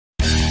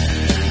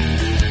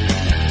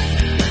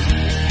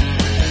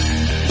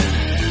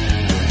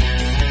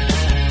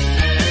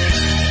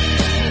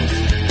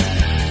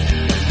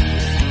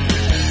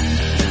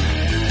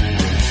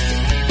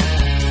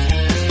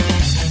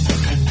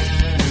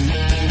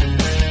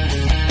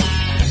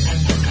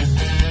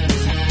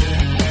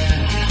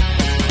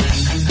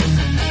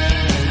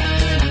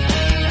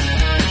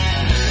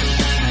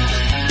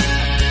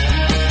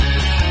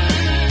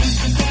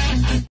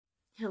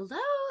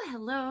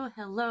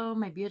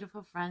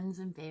beautiful friends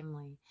and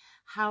family.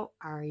 How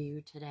are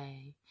you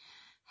today?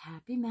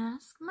 Happy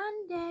Mask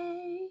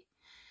Monday.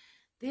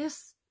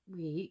 This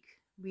week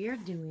we are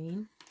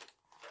doing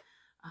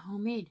a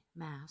homemade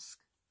mask.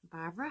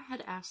 Barbara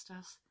had asked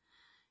us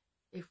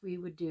if we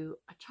would do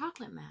a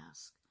chocolate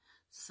mask.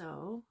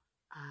 So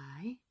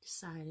I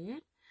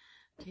decided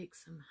to take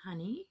some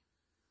honey,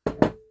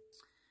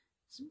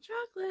 some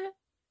chocolate,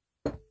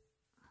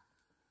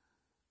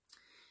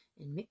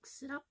 and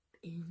mix it up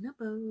in a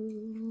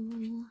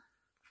bowl.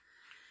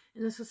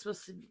 And this is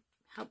supposed to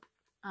help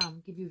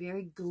give you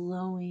very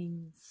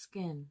glowing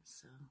skin.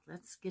 So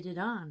let's get it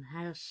on,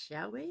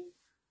 shall we?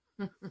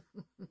 All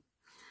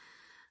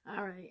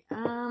right.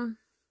 I'm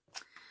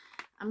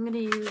gonna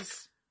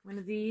use one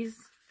of these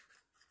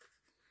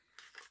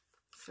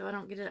so I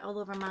don't get it all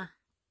over my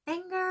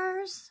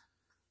fingers.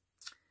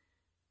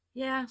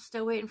 Yeah,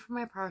 still waiting for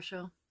my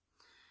partial.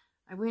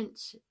 I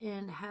went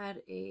and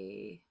had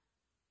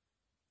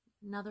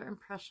another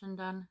impression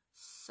done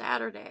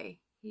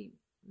Saturday. He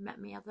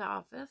met me at the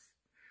office,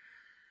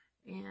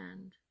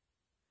 and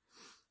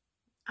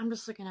I'm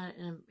just looking at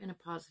it in a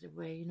positive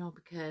way, you know,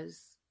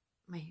 because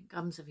my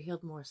gums have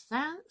healed more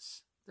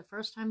since. The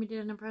first time he did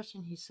an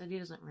impression, he said he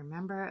doesn't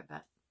remember it,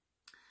 but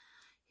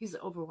he's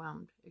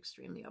overwhelmed,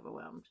 extremely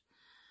overwhelmed.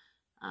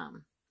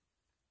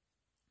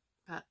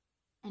 But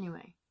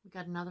anyway, we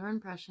got another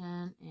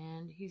impression,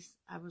 and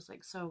I was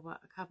like, so what,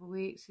 a couple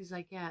weeks? He's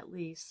like, yeah, at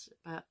least,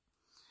 but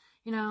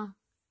you know,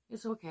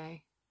 it's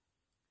okay.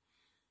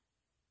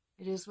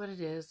 It is what it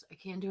is. I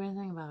can't do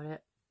anything about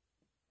it.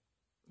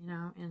 You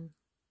know, and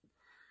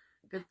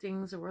good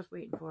things are worth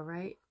waiting for,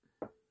 right?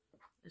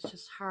 It's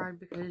just hard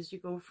because you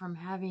go from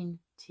having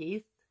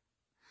teeth,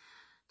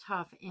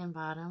 top and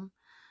bottom,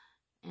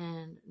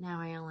 and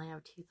now I only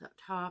have teeth up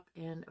top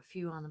and a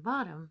few on the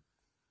bottom.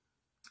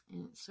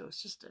 And so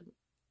it's just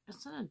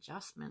it's an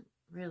adjustment,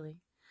 really,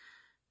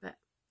 but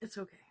it's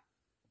okay.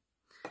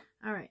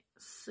 All right,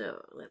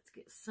 so let's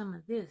get some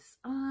of this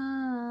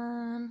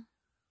on.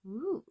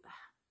 Ooh,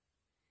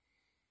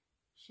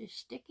 she's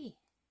sticky.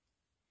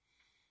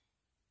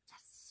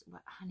 That's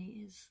what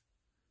honey is.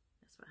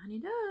 That's what honey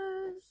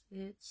does.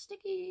 It's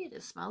sticky.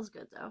 It smells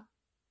good, though.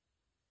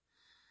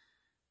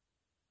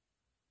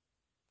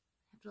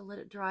 Have to let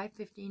it dry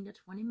 15 to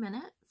 20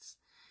 minutes,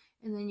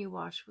 and then you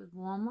wash with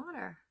warm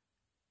water.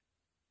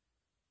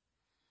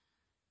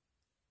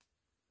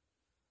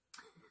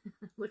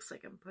 Looks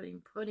like I'm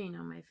putting pudding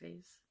on my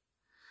face.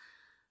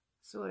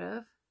 Sort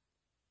of.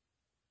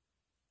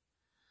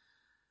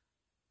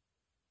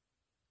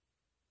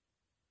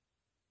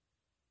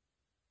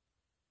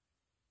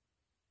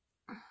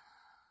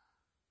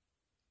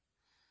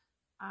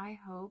 I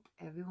hope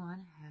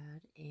everyone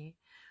had a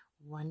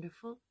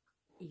wonderful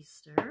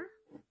Easter.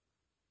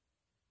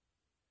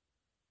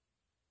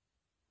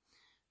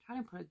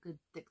 Trying to put a good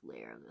thick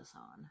layer of this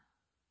on.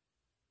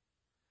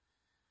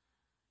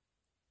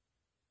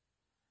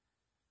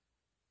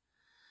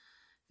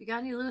 If you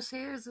got any loose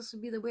hairs, this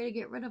would be the way to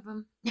get rid of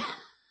them. If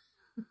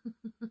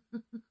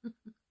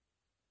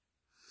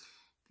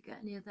you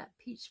got any of that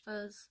peach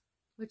fuzz,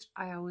 which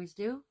I always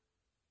do,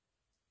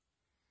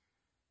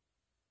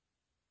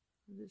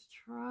 just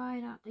try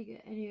not to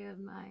get any of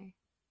my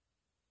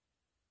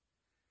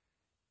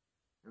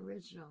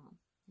original,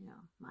 you know,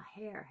 my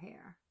hair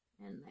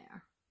in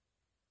there.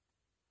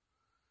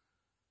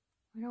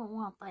 We don't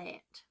want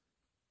that.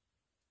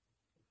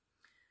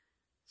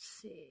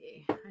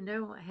 See, I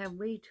know I have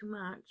way too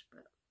much,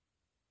 but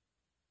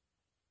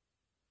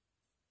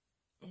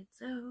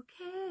it's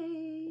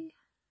okay.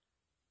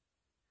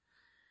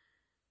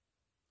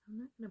 I'm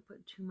not going to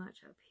put too much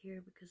up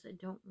here because I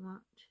don't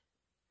want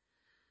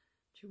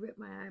to rip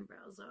my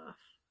eyebrows off.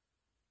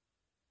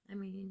 I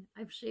mean,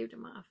 I've shaved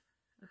them off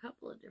a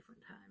couple of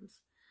different times,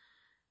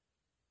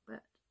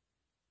 but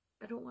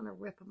I don't want to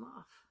rip them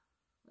off.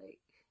 Like,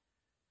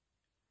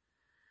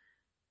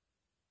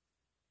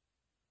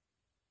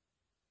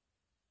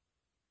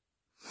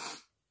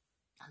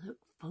 I look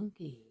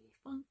funky,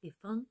 funky,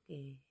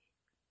 funky.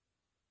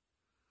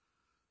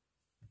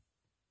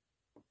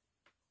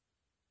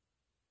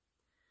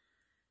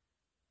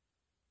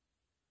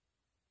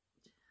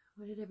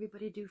 What did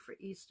everybody do for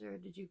Easter?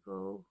 Did you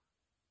go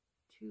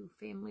to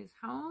families'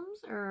 homes,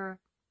 or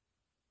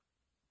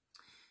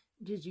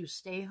did you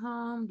stay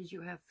home? Did you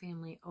have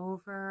family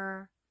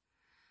over?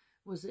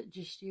 Was it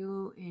just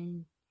you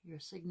and your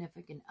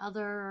significant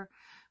other?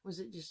 Was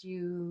it just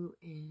you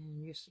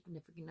and your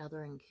significant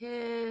other and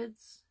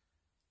kids?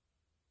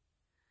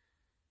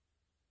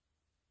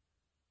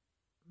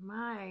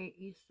 My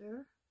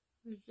Easter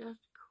was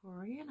just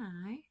Corey and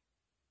I,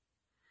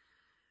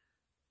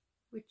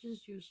 which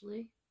is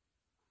usually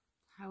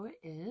how it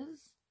is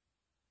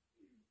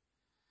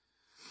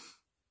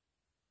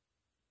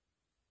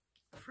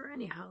for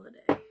any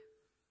holiday,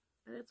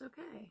 but it's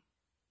okay.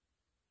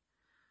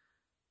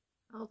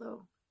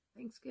 Although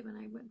Thanksgiving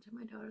I went to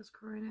my daughter's,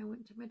 Corey and I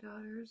went to my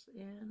daughter's,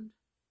 and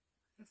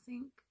I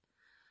think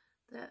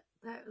that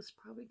is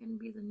probably going to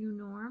be the new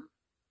norm.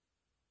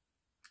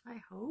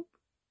 I hope.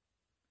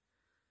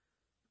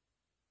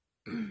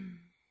 I'm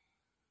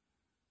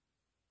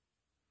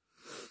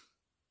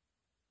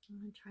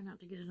going to try not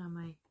to get it on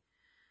my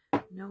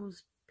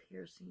nose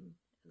piercing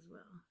as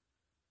well.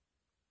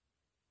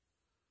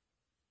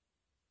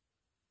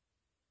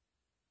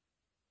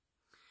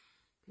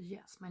 Because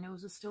yes, my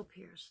nose is still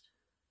pierced.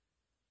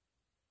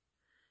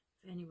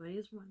 If anybody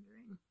is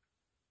wondering. I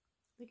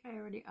think I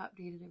already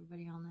updated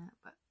everybody on that,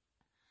 but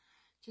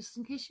just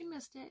in case you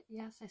missed it,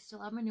 yes, I still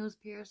have my nose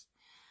pierced.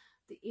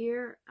 The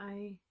ear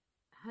I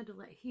had to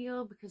let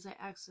heal because I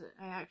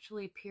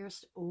actually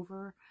pierced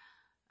over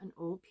an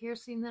old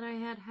piercing that I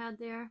had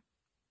there.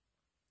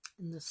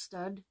 And the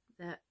stud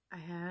that I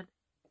had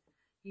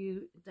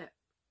that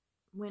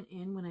went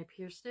in when I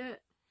pierced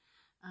it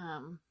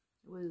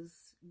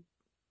was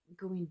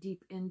going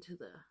deep into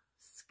the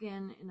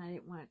skin, and I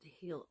didn't want it to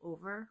heal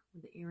over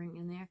with the earring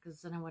in there,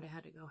 because then I would have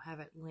had to go have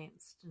it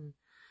lanced and,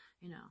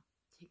 you know,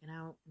 taken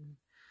out, and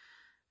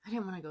I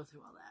didn't want to go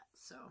through all that.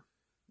 So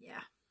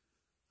yeah,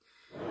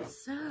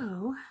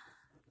 so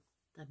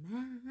the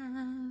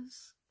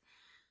mask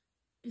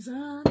is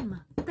on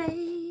my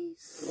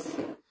face,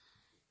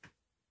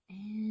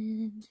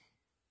 and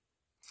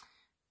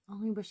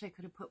only wish I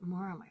could have put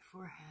more on my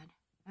forehead.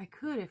 I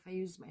could if I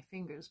used my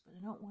fingers, but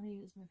I don't want to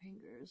use my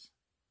fingers.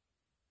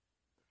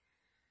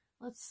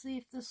 Let's see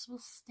if this will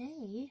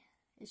stay.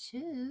 It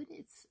should.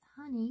 It's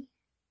honey.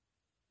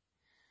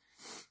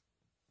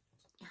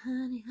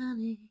 Honey,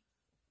 honey.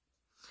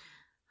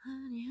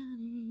 Honey,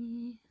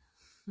 honey.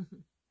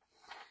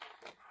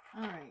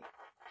 Alright.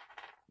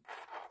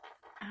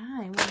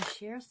 I want to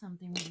share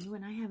something with you,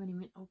 and I haven't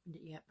even opened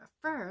it yet. But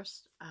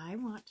first, I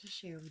want to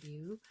share with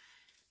you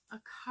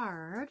a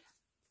card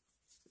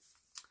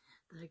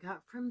that I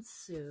got from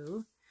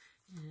Sue.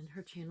 And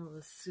her channel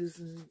is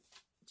Susan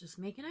Just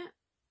Making It.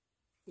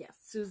 Yes,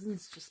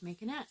 Susan's Just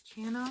Making It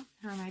channel.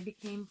 Her and I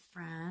became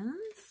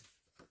friends.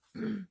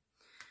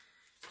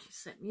 She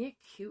sent me a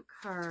cute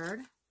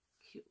card.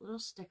 Cute little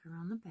sticker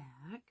on the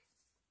back.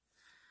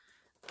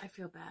 I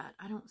feel bad.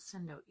 I don't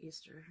send out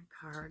Easter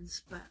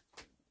cards, but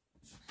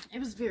it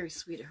was very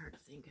sweet of her to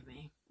think of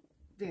me.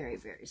 Very,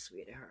 very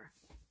sweet of her.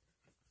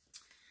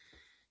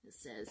 It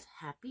says,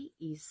 Happy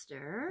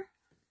Easter.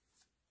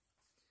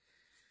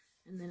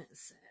 And then it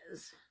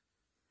says,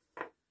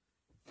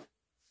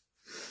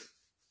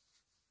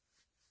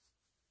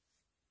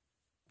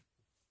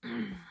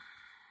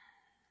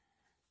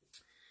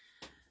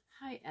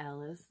 Hi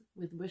Alice,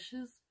 with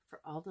wishes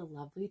for all the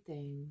lovely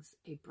things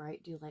a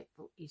bright,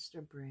 delightful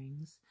Easter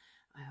brings.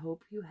 I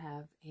hope you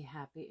have a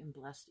happy and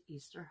blessed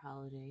Easter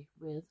holiday.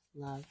 With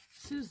love,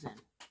 Susan.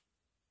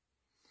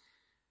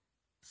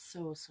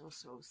 So, so,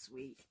 so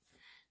sweet.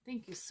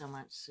 Thank you so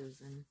much,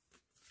 Susan.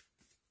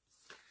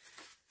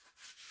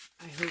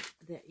 I hope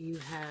that you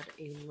had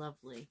a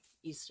lovely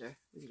Easter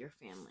with your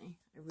family.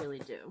 I really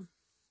do.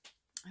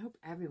 I hope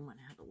everyone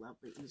had a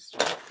lovely Easter.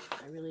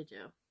 I really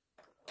do.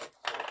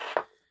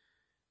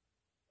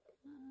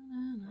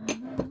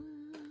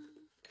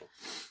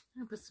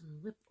 I'll put some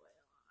lip oil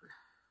on.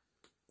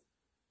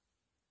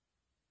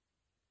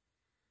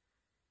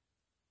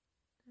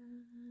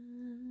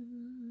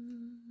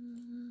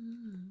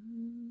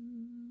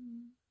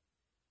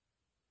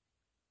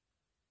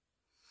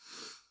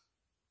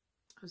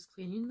 I was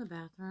cleaning the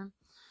bathroom,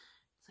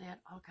 so I had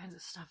all kinds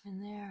of stuff in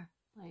there,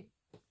 like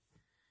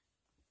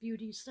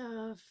beauty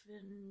stuff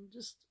and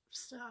just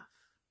stuff.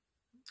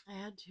 I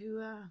had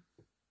to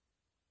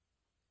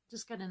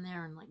just got in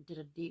there and like did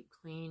a deep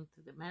clean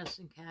through the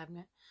medicine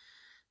cabinet,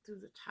 through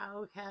the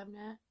towel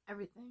cabinet,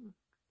 everything.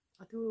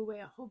 I threw away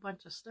a whole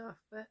bunch of stuff,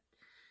 but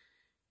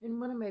in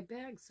one of my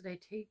bags that I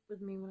take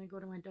with me when I go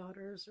to my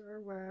daughter's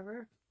or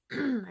wherever,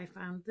 I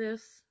found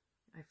this.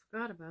 I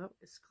forgot about.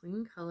 It's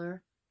Clean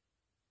Color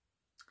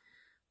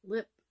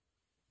Lip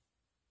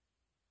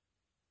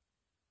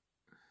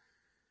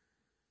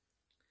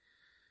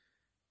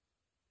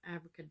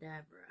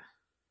Abracadabra.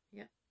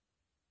 Yep.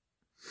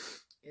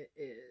 It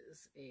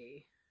is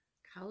a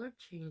color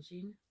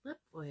changing lip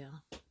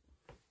oil.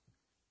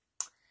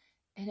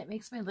 And it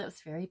makes my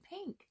lips very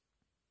pink.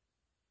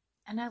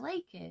 And I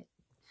like it.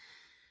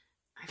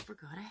 I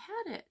forgot I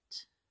had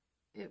it.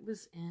 It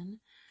was in,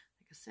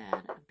 like I said,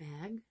 a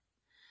bag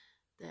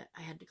that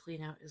I had to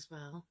clean out as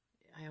well.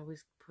 I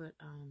always put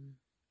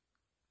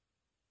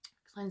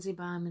cleansing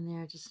balm in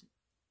there just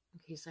in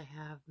case I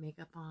have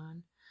makeup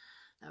on.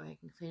 That way I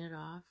can clean it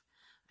off.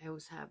 I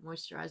always have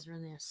moisturizer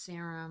in there,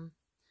 serum,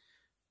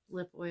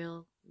 lip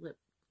oil, lip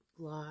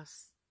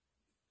gloss,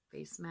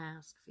 face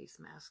mask,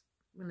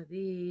 one of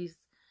these,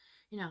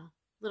 you know,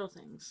 little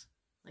things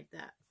like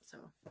that. So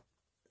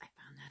I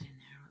found that in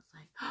there. I was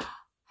like, oh,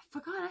 I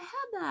forgot I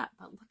had that,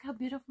 but look how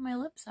beautiful my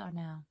lips are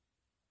now.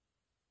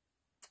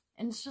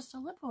 And it's just a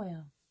lip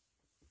oil.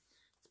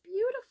 It's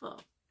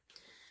beautiful.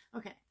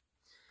 Okay,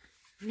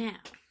 now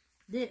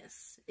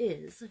this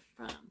is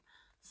from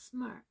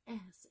Smart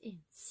Ass and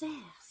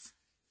Sass.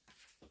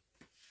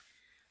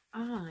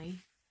 I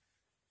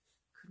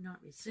could not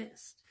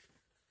resist.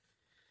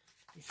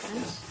 They sent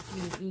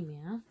me an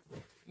email,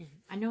 and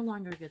I no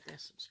longer get their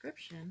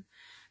subscription,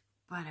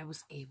 But I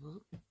was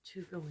able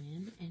to go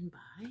in and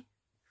buy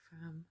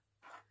from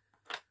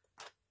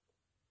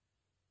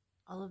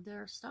all of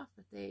their stuff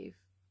that they've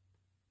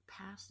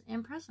past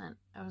and present.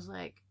 I was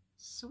like,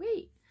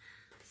 sweet.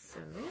 So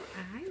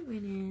I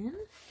went in.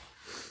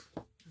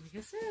 Like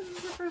I said, this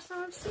is the first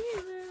time I've seen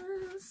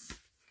this.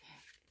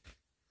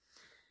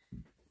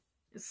 Okay.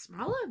 It's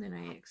smaller than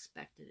I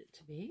expected it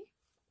to be.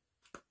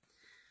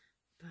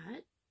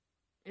 But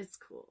it's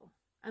cool.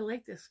 I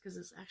like this because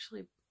it's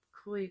actually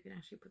cool. You can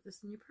actually put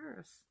this in your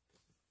purse.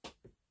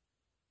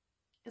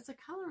 It's a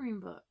coloring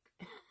book.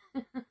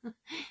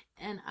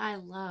 And I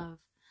love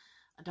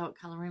adult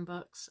coloring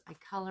books. I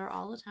color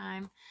all the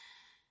time.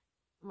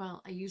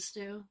 Well, I used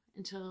to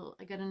until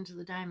I got into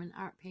the diamond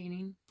art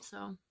painting.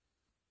 So,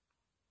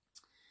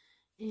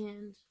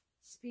 and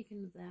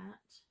speaking of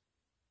that,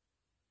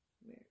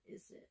 where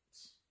is it?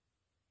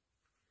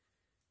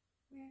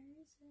 Where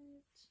is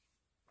it?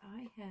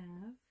 I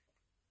have,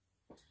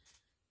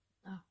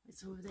 oh,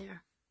 it's over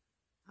there.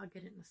 I'll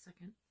get it in a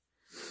second.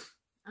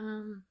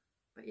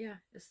 But yeah,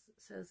 it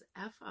says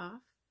F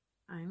off,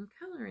 I'm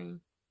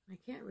coloring. I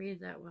can't read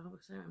that well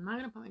because I'm not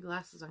going to put my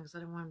glasses on because I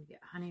don't want them to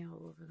get honey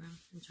all over them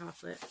and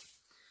chocolate.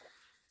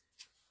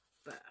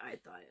 But I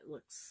thought it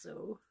looked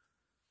so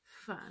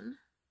fun.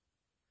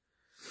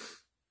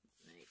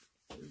 Like,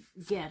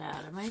 get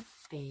out of my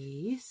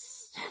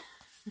face.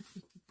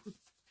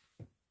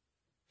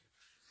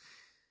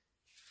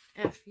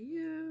 F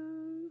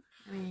you.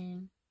 I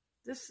mean,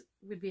 this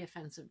would be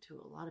offensive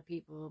to a lot of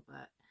people,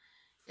 but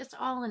it's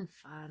all in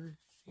fun,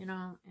 you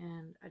know,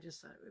 and I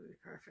just thought it would be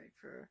perfect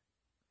for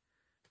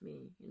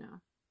me, you know,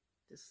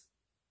 just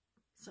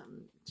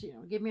something to, you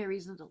know, give me a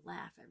reason to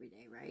laugh every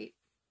day, right?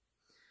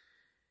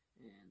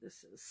 And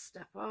this is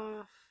Step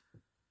Off.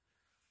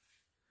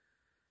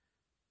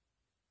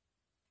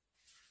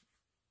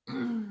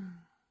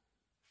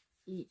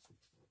 Eat.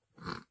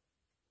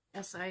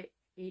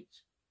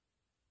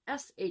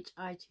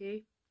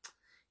 S-H-I-T.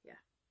 Yeah.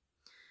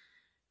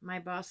 My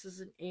boss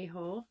is an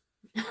a-hole.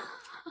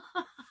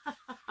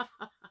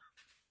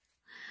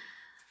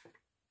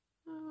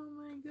 Oh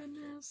my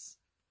goodness.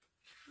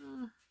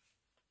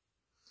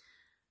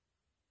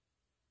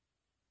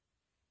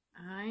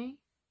 I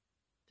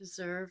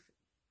deserve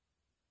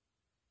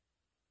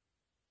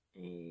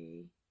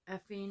a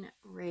effing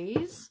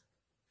raise.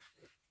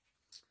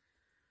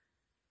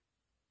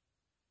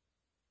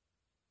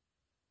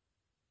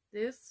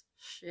 This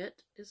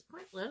shit is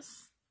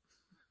pointless.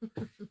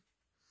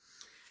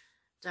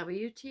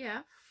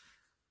 WTF.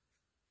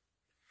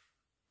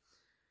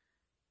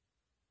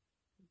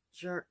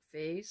 Jerk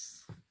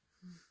face.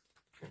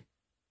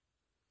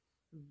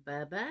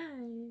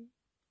 Bye-bye.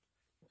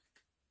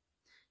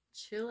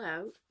 Chill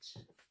out.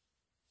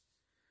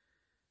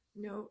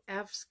 No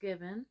F's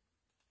given.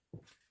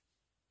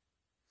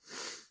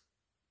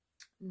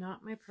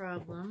 Not my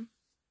problem.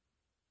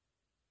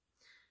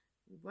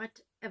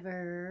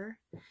 Whatever.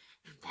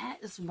 That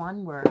is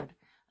one word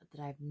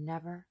that I've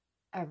never,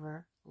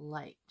 ever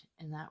liked.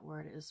 And that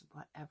word is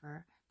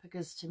whatever.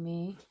 Because to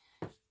me,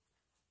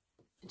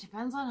 it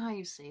depends on how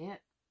you say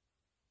it.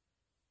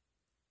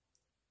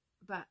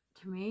 But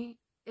to me,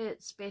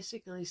 it's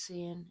basically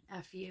saying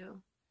F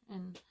you.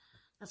 And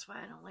that's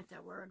why I don't like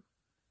that word.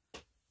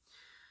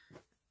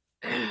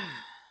 Like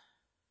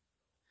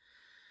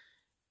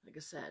I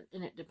said,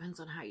 and it depends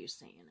on how you're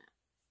saying it.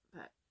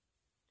 But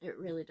it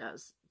really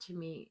does. To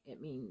me,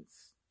 it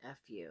means F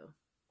you.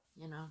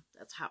 You know,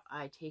 that's how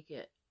I take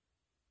it.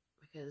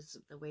 Because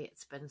of the way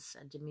it's been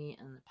said to me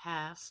in the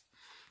past.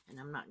 And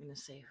I'm not going to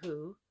say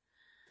who.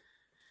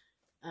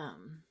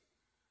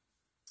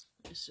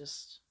 It's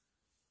just,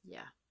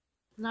 yeah,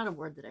 not a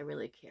word that I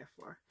really care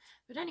for.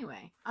 But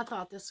anyway, I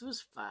thought this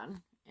was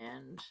fun,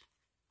 and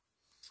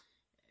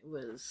it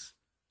was,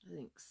 I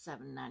think,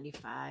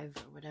 $7.95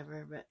 or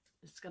whatever, but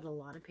it's got a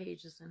lot of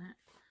pages in it.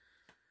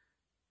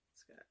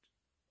 It's got,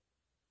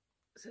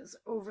 it says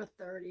over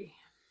 30.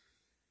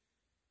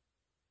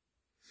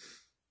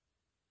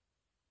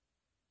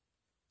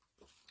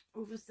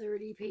 Over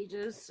 30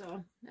 pages,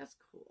 so that's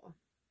cool.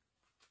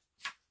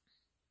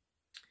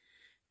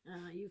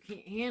 You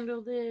can't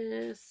handle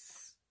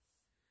this.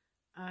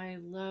 I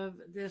love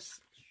this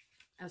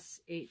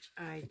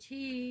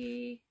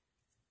S-H-I-T.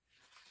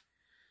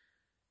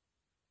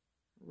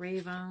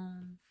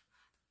 Ravon.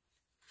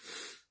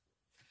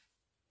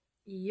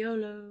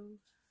 YOLO.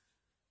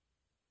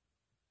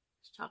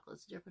 This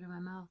chocolate's dripping in my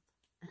mouth.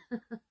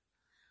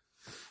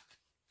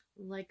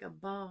 Like a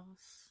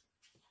boss.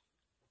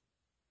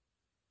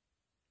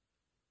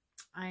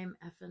 I'm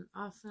effing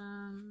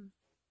awesome.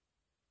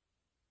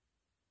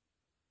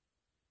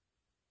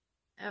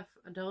 F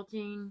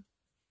adulting.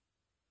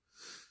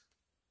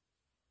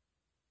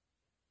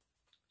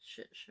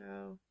 Shit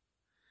show.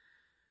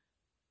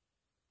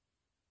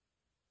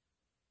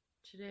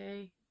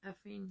 Today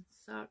effing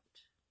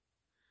sucked.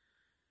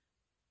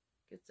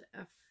 Get the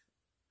F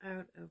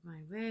out of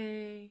my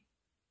way.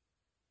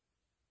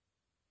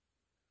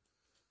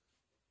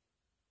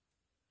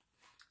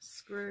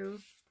 Screw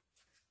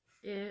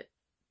it.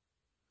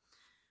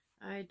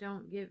 I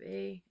don't give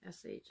a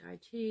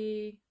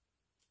SHIT.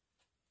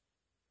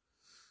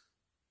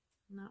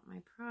 Not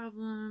my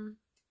problem.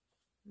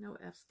 No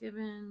F's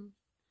given.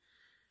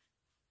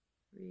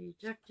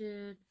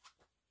 Rejected.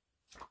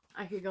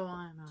 I could go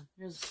on and on.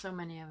 There's so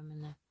many of them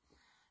in there.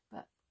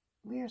 But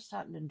we are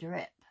starting to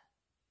drip.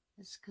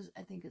 It's because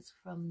I think it's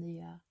from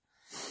the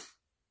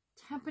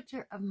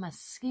temperature of my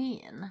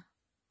skin.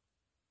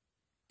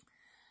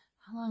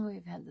 How long have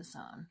we had this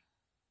on?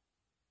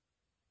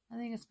 I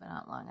think it's been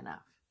out long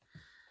enough.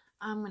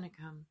 I'm going to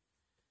come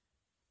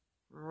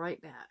right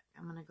back.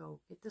 I'm going to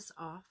go get this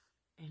off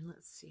and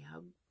let's see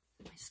how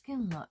my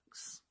skin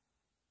looks.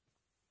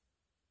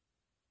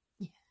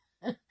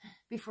 Yeah.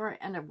 Before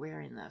I end up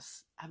wearing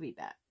this, I'll be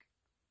back.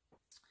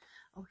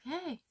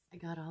 Okay, I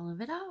got all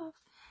of it off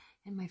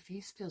and my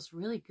face feels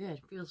really good.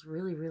 It feels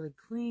really, really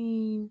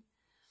clean.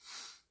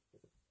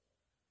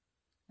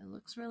 It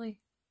looks really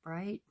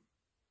bright.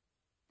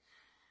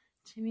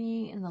 To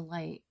me, in the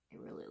light, it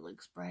really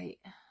looks bright.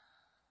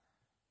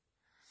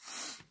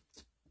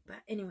 But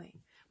anyway,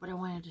 what I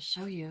wanted to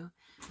show you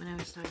when I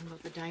was talking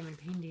about the diamond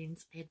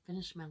paintings, I had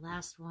finished my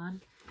last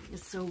one.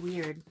 It's so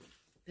weird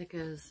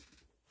because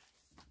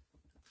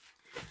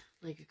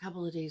like a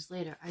couple of days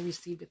later, I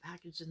received a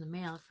package in the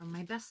mail from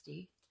my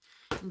bestie.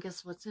 And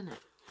guess what's in it?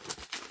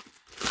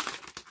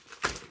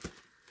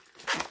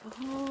 A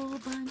whole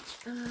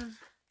bunch of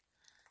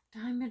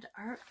diamond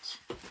art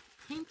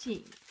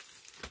paintings.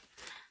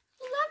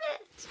 Love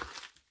it!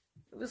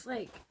 It was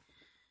like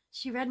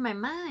she read my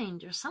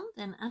mind or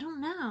something. I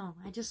don't know.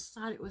 I just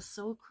thought it was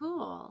so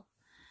cool.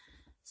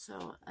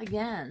 So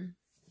again,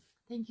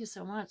 thank you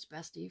so much,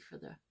 Bestie, for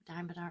the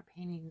diamond art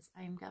paintings.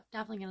 I am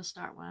definitely going to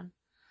start one.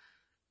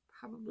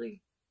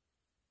 Probably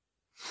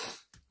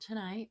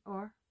tonight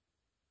or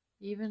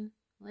even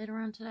later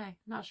on today.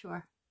 Not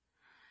sure.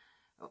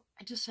 Oh,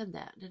 I just said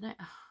that, didn't I?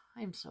 Oh,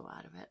 I'm so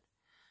out of it.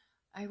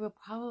 I will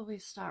probably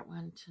start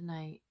one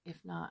tonight,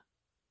 if not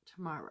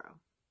tomorrow,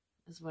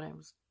 is what I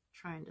was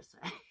trying to say.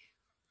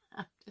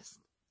 I'm just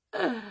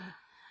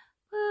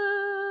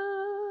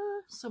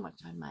so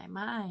much on my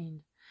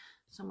mind,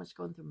 so much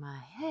going through my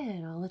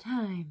head all the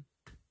time.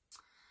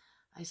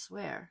 I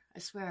swear I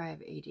have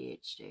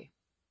ADHD.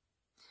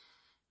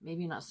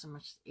 Maybe not so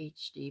much the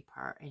HD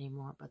part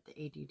anymore, but the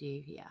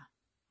ADD, yeah.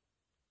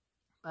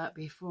 But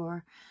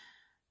before,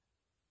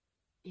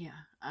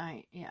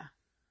 I'm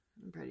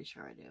pretty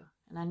sure I do.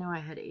 And I know I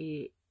had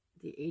the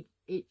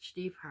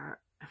HD part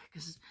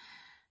because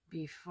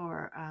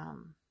before,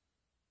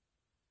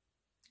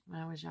 when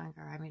I was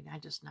younger, I mean, I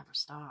just never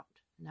stopped.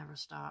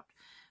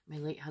 My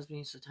late husband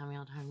used to tell me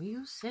all the time, will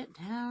you sit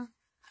down?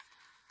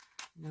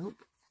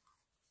 Nope.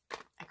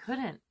 I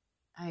couldn't.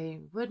 I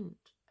wouldn't.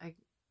 I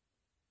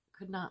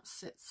could not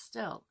sit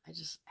still. I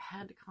just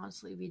had to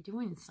constantly be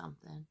doing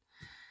something.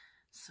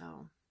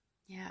 So,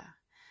 yeah.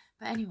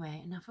 But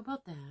anyway, enough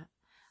about that.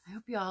 I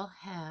hope you all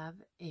have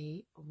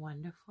a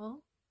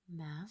wonderful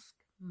Mask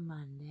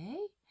Monday.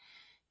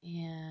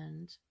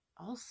 And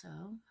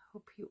also,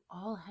 hope you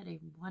all had a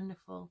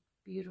wonderful,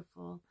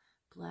 beautiful,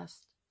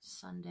 blessed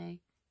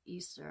Sunday,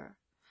 Easter.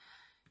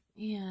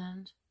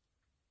 And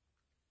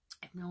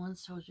if no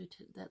one's told you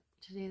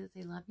today that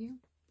they love you,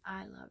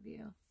 I love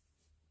you.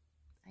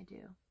 I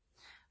do.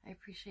 I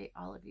appreciate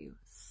all of you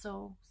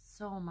so,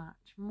 so much.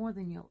 More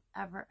than you'll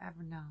ever,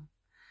 ever know.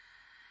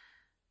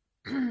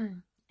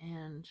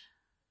 And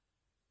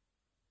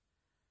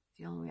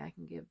the only way I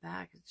can give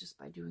back is just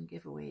by doing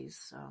giveaways.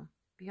 So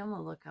be on the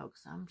lookout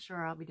because I'm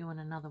sure I'll be doing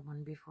another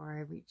one before I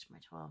reach my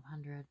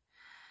 1,200.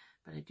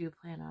 But I do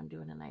plan on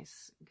doing a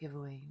nice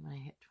giveaway when I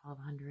hit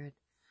 1,200.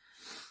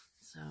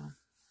 So,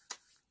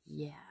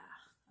 yeah,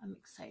 I'm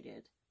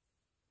excited.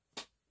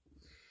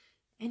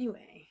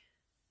 Anyway,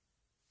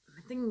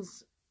 my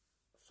thing's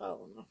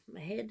falling off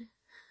my head.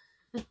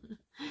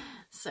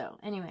 So,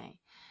 anyway,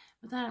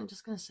 with that, I'm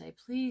just going to say,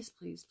 please,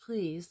 please,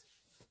 please,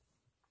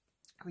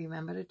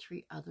 remember to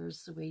treat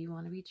others the way you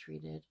want to be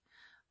treated.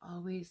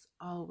 Always,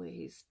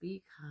 always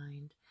be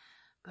kind.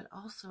 But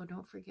also,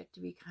 don't forget to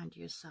be kind to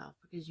yourself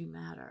because you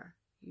matter.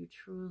 You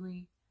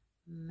truly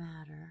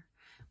matter.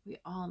 We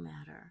all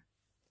matter.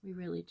 We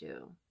really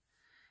do.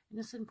 And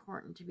it's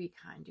important to be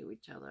kind to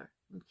each other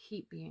and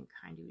keep being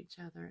kind to each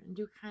other and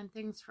do kind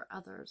things for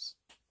others.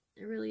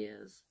 It really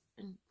is.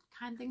 And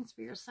kind things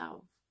for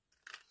yourself.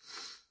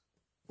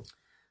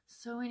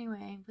 So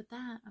anyway, with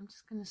that, I'm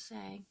just going to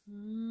say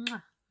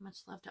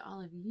much love to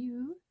all of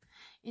you.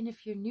 And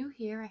if you're new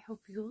here, I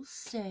hope you'll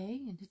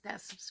stay and hit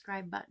that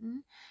subscribe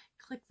button.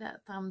 Click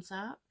that thumbs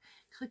up.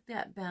 Click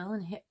that bell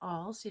and hit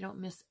all so you don't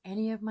miss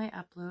any of my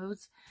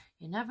uploads.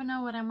 You never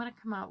know what I'm going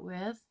to come out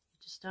with. You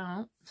just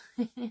don't.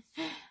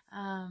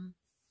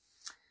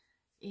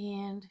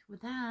 And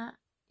with that,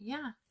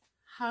 yeah,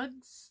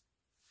 hugs,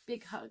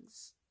 big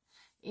hugs,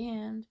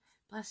 and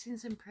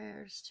blessings and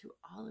prayers to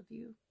all of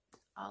you.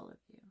 All of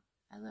you.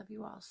 I love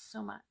you all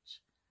so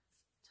much.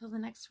 Till the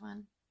next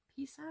one.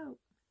 Peace out.